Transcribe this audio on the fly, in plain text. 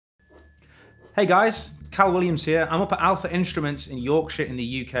Hey guys, Cal Williams here. I'm up at Alpher Instruments in Yorkshire in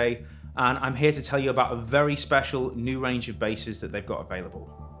the UK, and I'm here to tell you about a very special new range of basses that they've got available.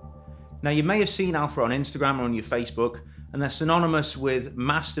 Now, you may have seen Alpher on Instagram or on your Facebook, and they're synonymous with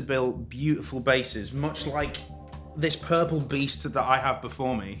master-built, beautiful basses, much like this purple beast that I have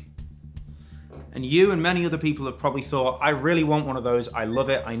before me. And you and many other people have probably thought, I really want one of those, I love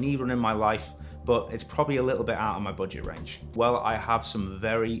it, I need one in my life, but it's probably a little bit out of my budget range. Well, I have some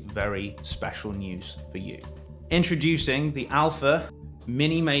very, very special news for you. Introducing the Alpher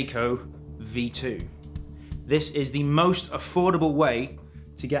Mini Mako V2. This is the most affordable way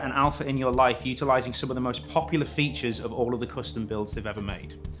to get an Alpher in your life, utilizing some of the most popular features of all of the custom builds they've ever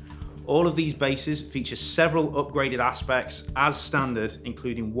made. All of these basses feature several upgraded aspects as standard,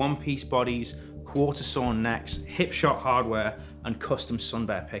 including one-piece bodies, quarter sawn necks, hip shot hardware, and custom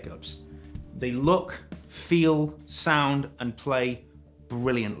Sunbear pickups. They look, feel, sound, and play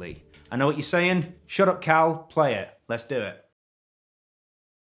brilliantly. I know what you're saying. Shut up, Cal, play it. Let's do it.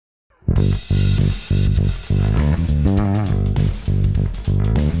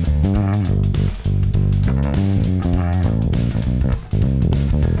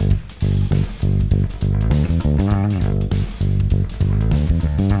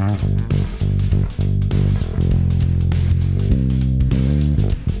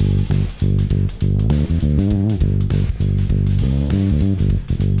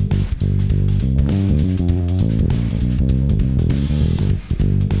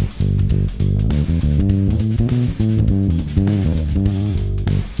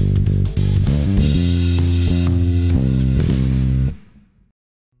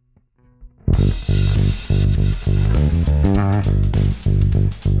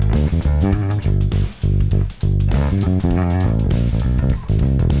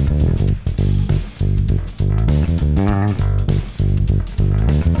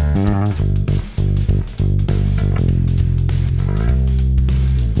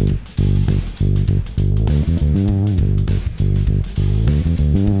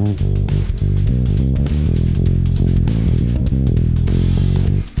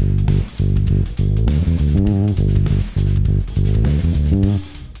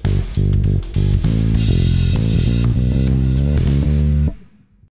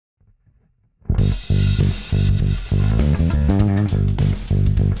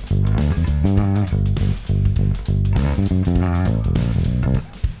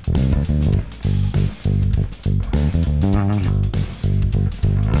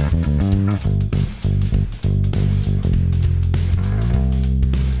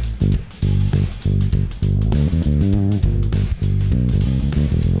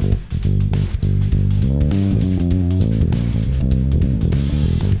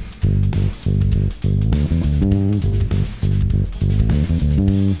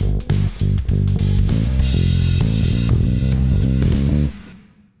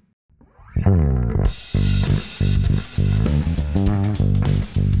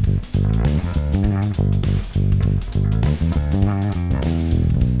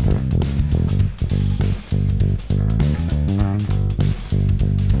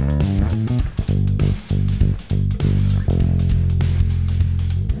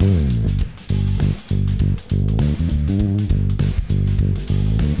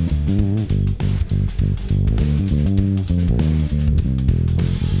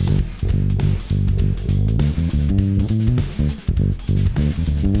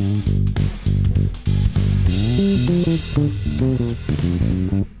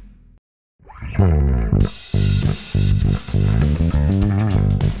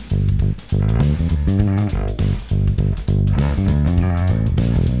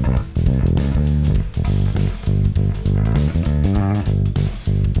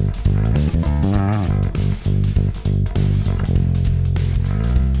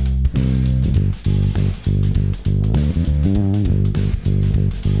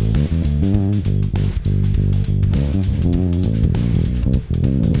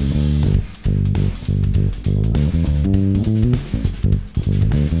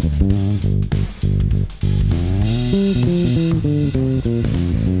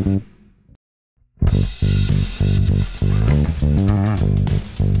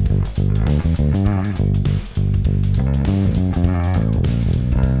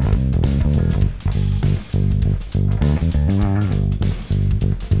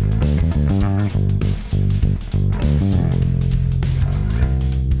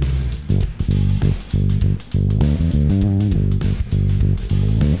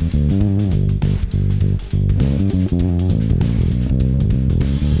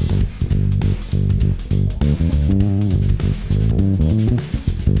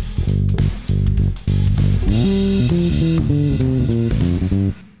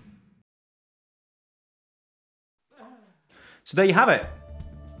 So there you have it.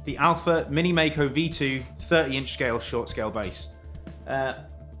 The Alpher Mini Mako V2 30-inch scale short scale bass.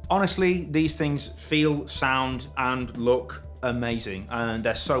 Honestly, these things feel, sound, and look amazing, and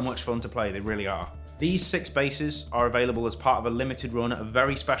they're so much fun to play, they really are. These 6 basses are available as part of a limited run at a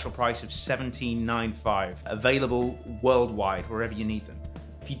very special price of $17.95, available worldwide, wherever you need them.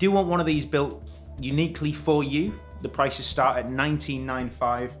 If you do want one of these built uniquely for you, the prices start at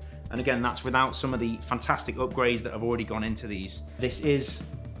 $19.95, and again, that's without some of the fantastic upgrades that have already gone into these. This is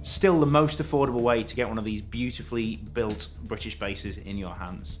still the most affordable way to get one of these beautifully built British basses in your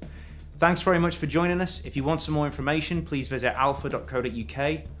hands. Thanks very much for joining us. If you want some more information, please visit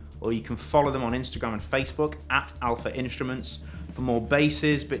alpher.co.uk, or you can follow them on Instagram and Facebook at Alpher Instruments for more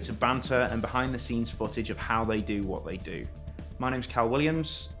basses, bits of banter, and behind the scenes footage of how they do what they do. My name's Cal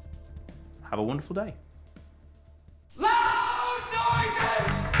Williams. Have a wonderful day.